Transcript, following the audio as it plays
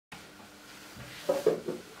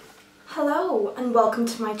Hello and welcome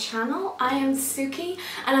to my channel. I am Suki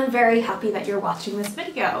and I'm very happy that you're watching this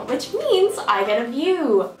video, which means I get a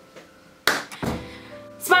view.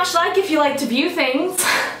 Smash like if you like to view things.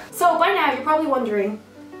 So by now you're probably wondering,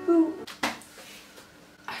 who?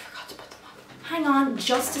 I forgot to put them up. Hang on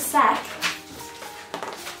just a sec.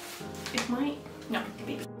 It might, no,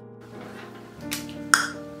 maybe.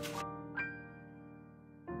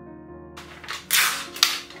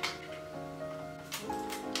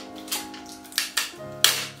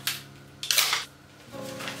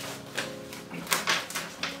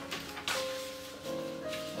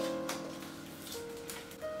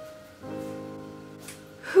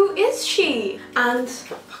 Who is she? And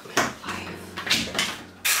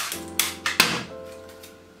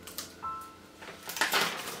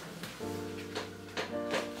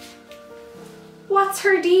what's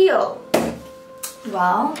her deal?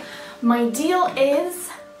 Well, my deal is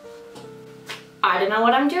I don't know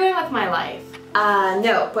what I'm doing with my life.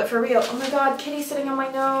 No, but for real. Oh my god, Kitty's sitting on my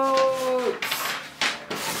notes.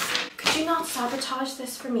 Could you not sabotage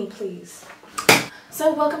this for me, please?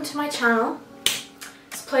 So welcome to my channel.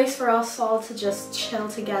 Place for us all to just chill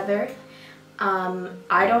together. I'm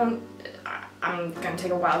gonna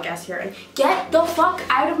take a wild guess here and get the fuck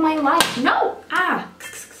out of my life. No! I'm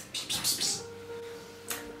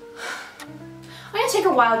gonna take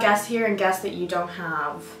a wild guess here and guess that you don't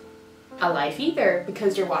have a life either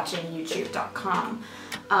because you're watching youtube.com,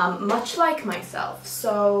 much like myself.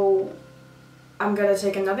 So I'm gonna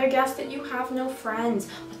take another guess that you have no friends,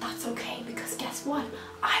 but that's okay because guess what?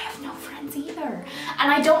 I have no friends either.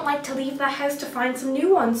 And I don't like to leave the house to find some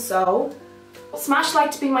new ones, so smash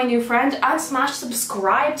like to be my new friend and smash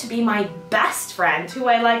subscribe to be my best friend who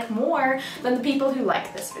I like more than the people who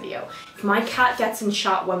like this video. If my cat gets in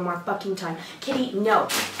shot one more fucking time, Kitty, no.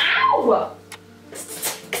 Ow!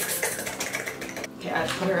 Okay, I have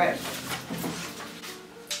to put her out.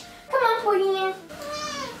 Come on, Pauline.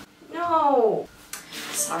 No.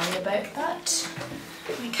 Sorry about that.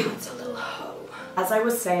 My cat's a little hoe. As I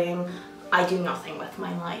was saying, I do nothing with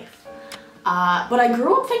my life. But I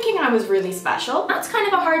grew up thinking I was really special. That's kind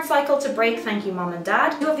of a hard cycle to break, thank you mom and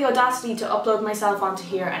dad. I have the audacity to upload myself onto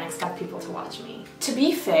here and expect people to watch me. To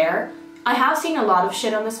be fair, I have seen a lot of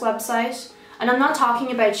shit on this website. And I'm not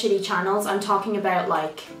talking about shitty channels, I'm talking about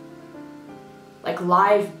like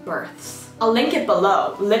live births. I'll link it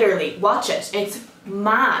below, literally, watch it. It's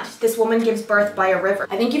mad. This woman gives birth by a river.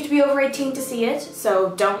 I think you have to be over 18 to see it,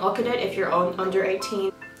 so don't look at it if you're under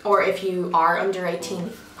 18. Or if you are under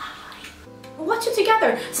 18. Watch it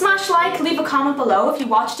together. Smash like, leave a comment below if you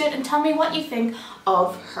watched it, and tell me what you think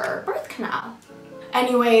of her birth canal.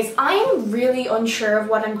 Anyways, I'm really unsure of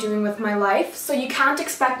what I'm doing with my life, so you can't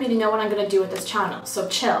expect me to know what I'm gonna do with this channel, so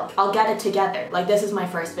chill. I'll get it together. Like, this is my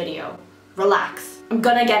first video. Relax. I'm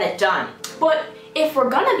gonna get it done. But if we're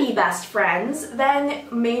gonna be best friends, then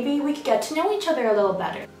maybe we could get to know each other a little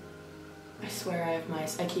better. I swear I have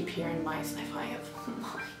mice. I keep hearing mice if I have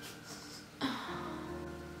mice.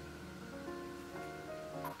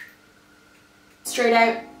 Straight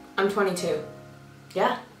out, I'm 22.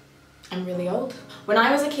 Yeah, I'm really old. When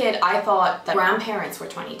I was a kid, I thought that grandparents were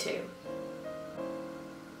 22.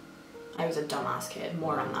 I was a dumbass kid,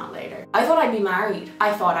 more on that later. I thought I'd be married.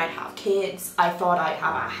 I thought I'd have kids. I thought I'd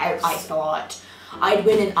have a house. I thought I'd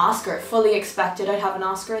win an Oscar. Fully expected I'd have an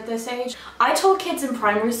Oscar at this age. I told kids in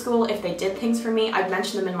primary school if they did things for me, I'd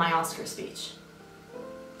mention them in my Oscar speech.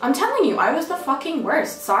 I'm telling you, I was the fucking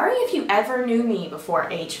worst. Sorry if you ever knew me before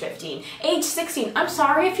age 15. Age 16, I'm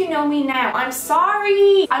sorry if you know me now. I'm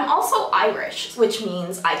sorry! I'm also Irish, which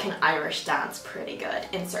means I can Irish dance pretty good.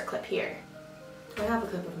 Insert clip here. Do I have a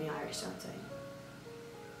clip of me Irish dancing?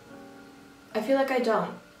 I feel like I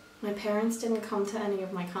don't. My parents didn't come to any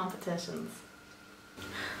of my competitions.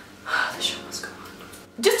 The show must go on.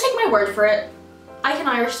 Just take my word for it. I can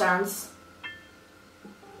Irish dance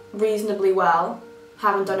reasonably well.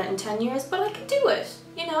 Haven't done it in 10 years, but I can do it,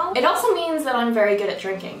 you know? It also means that I'm very good at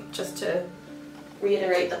drinking. Just to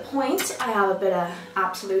reiterate the point, I have a bit of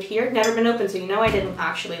Absolute here. Never been open, so you know I didn't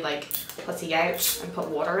actually like pussy out and put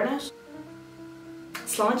water in it.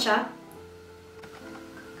 Sláinte.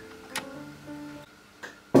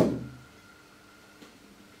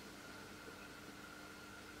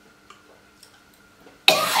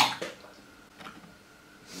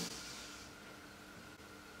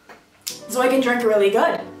 So I can drink really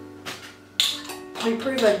good. Point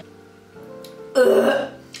proven.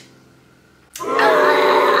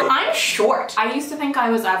 I'm short. I used to think I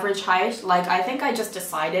was average height. Like, I think I just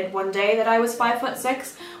decided one day that I was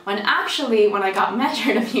 5'6", when actually, when I got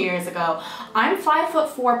measured a few years ago, I'm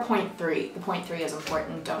 5'4.3". The 0.3 is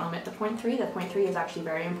important. Don't omit the 0.3. The 0.3 is actually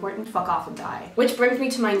very important. Fuck off and die. Which brings me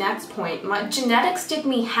to my next point. My genetics did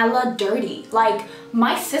me hella dirty. Like,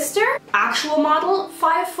 my sister, actual model,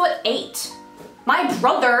 5'8". My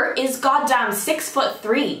brother is goddamn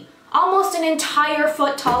 6'3", almost an entire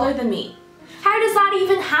foot taller than me. How does that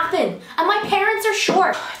even happen? And my parents are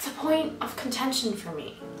short. It's a point of contention for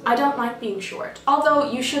me. I don't like being short.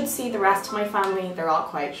 Although you should see the rest of my family, they're all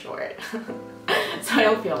quite short. So I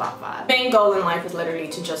don't feel that bad. Main goal in life is literally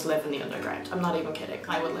to just live in the underground. I'm not even kidding.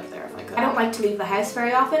 I would live there if I could. I don't like to leave the house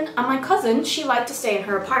very often, and my cousin, she liked to stay in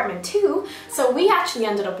her apartment too, so we actually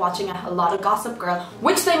ended up watching a lot of Gossip Girl,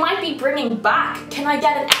 which they might be bringing back. Can I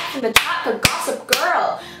get an F in the chat for Gossip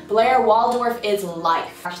Girl? Blair Waldorf is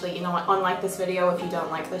life. Actually, you know what? Unlike this video if you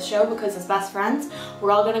don't like this show, because as best friends,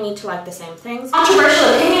 we're all gonna need to like the same things.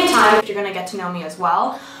 Controversial opinion time if you're gonna get to know me as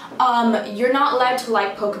well. You're not allowed to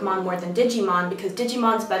like Pokemon more than Digimon because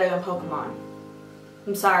Digimon's better than Pokemon.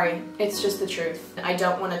 I'm sorry, it's just the truth. I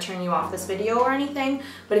don't want to turn you off this video or anything,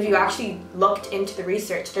 but if you actually looked into the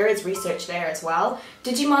research, there is research there as well.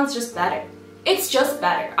 Digimon's just better. It's just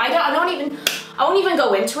better. I won't even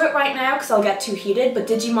go into it right now because I'll get too heated, but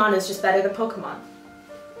Digimon is just better than Pokemon.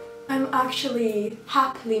 I'm actually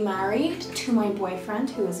happily married to my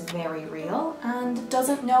boyfriend, who is very real and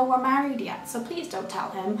doesn't know we're married yet, so please don't tell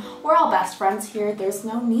him. We're all best friends here, there's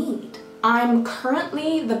no need. I'm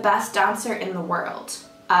currently the best dancer in the world,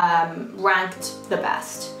 ranked the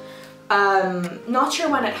best. Not sure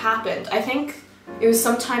when it happened. I think it was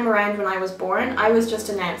sometime around when I was born. I was just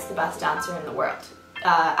announced the best dancer in the world.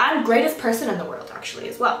 And greatest person in the world actually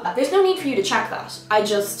as well. There's no need for you to check that. I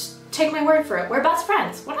just take my word for it. We're best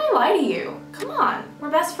friends. Would I lie to you? Come on, we're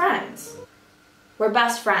best friends. We're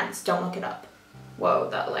best friends, don't look it up. Whoa,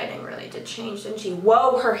 that lighting really did change, didn't she?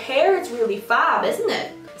 Whoa, her hair is really fab, isn't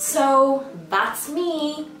it? So, that's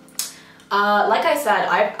me. Like I said,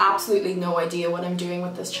 I have absolutely no idea what I'm doing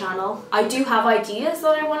with this channel. I do have ideas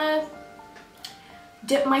that I want to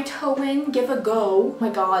dip my toe in, give a go. Oh my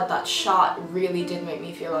god, that shot really did make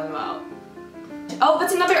me feel unwell. Oh,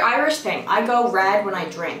 that's another Irish thing. I go red when I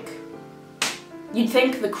drink. You'd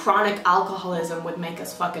think the chronic alcoholism would make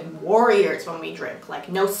us fucking warriors when we drink, like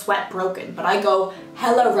no sweat broken, but I go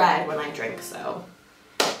hella red when I drink, so.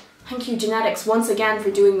 Thank you, genetics, once again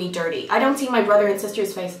for doing me dirty. I don't see my brother and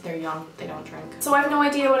sister's face if they're young, they don't drink. So I have no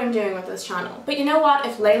idea what I'm doing with this channel. But you know what,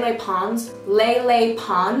 if Lele Pons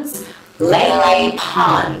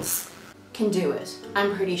can do it,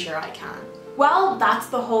 I'm pretty sure I can. Well, that's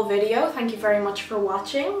the whole video. Thank you very much for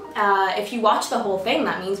watching. If you watch the whole thing,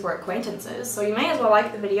 that means we're acquaintances, so you may as well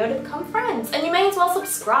like the video to become friends, and you may as well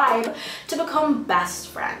subscribe to become best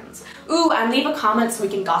friends. Ooh, and leave a comment so we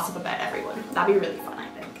can gossip about everyone. That'd be really fun, I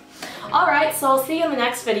think. Alright, so I'll see you in the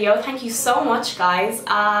next video. Thank you so much, guys.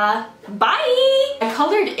 Bye! I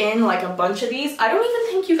colored in like a bunch of these. I don't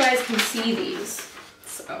even think you guys can see these,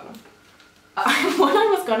 so. What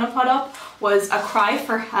I was gonna put up was a cry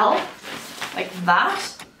for help. Like that,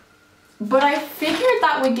 but I figured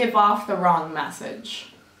that would give off the wrong message.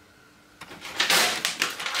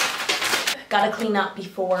 Gotta clean up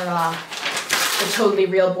before the totally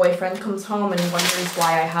real boyfriend comes home and wonders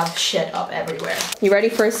why I have shit up everywhere. You ready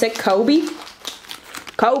for a sick Kobe?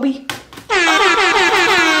 Kobe!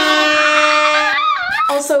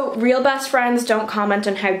 Also, real best friends don't comment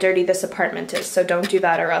on how dirty this apartment is, so don't do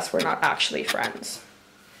that or else we're not actually friends.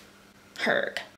 Herg.